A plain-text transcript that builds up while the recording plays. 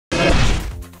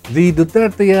The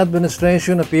Duterte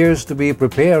administration appears to be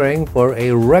preparing for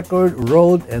a record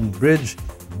road and bridge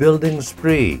building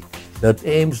spree that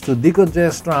aims to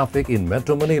decongest traffic in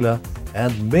Metro Manila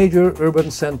and major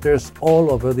urban centers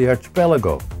all over the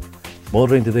archipelago.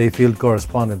 Motoring Today field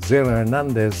correspondent Zena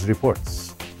Hernandez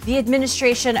reports. The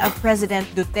administration of President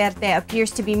Duterte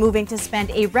appears to be moving to spend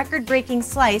a record-breaking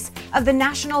slice of the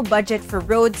national budget for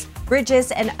roads,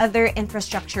 bridges, and other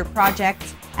infrastructure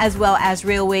projects, as well as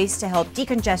railways to help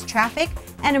decongest traffic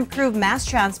and improve mass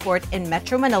transport in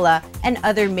Metro Manila and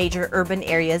other major urban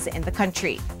areas in the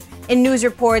country. In news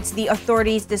reports, the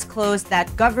authorities disclosed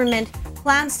that government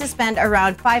plans to spend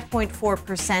around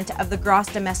 5.4% of the gross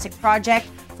domestic product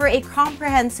for a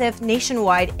comprehensive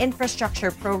nationwide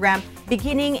infrastructure program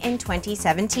beginning in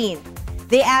 2017.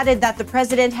 They added that the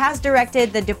president has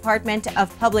directed the Department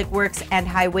of Public Works and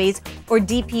Highways, or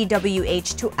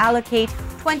DPWH, to allocate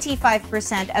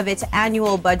 25% of its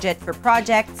annual budget for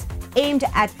projects aimed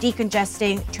at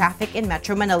decongesting traffic in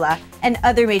Metro Manila and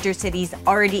other major cities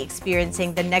already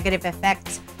experiencing the negative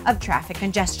effects of traffic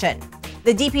congestion.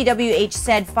 The DPWH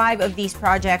said 5 of these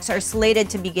projects are slated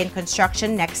to begin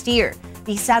construction next year: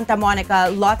 the Santa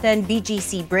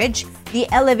Monica-Lawton-BGC Bridge, the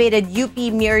elevated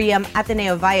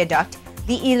UP-Miriam-Ateneo Viaduct,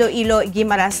 the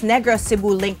Iloilo-Guimaras-Negros-Cebu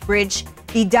Link Bridge,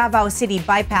 the Davao City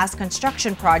Bypass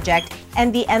Construction Project,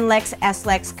 and the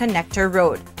NLEX-SLEX Connector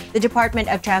Road. The Department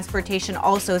of Transportation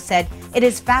also said it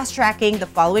is fast-tracking the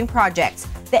following projects: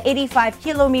 the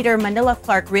 85-kilometer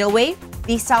Manila-Clark Railway,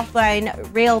 the Southline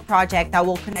Rail Project that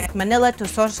will connect Manila to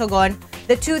Sorsogon,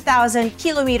 the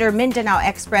 2,000-kilometer Mindanao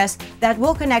Express that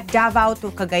will connect Davao to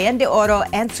Cagayan de Oro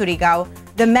and Surigao,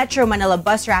 the Metro Manila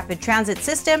Bus Rapid Transit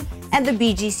System, and the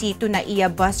BGC to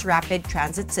NAIA Bus Rapid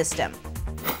Transit System.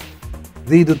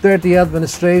 The Duterte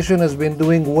administration has been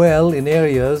doing well in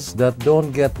areas that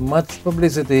don't get much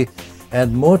publicity,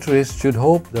 and motorists should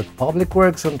hope that public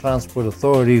works and transport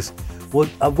authorities would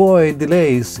avoid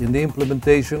delays in the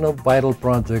implementation of vital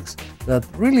projects that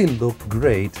really look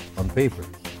great on paper.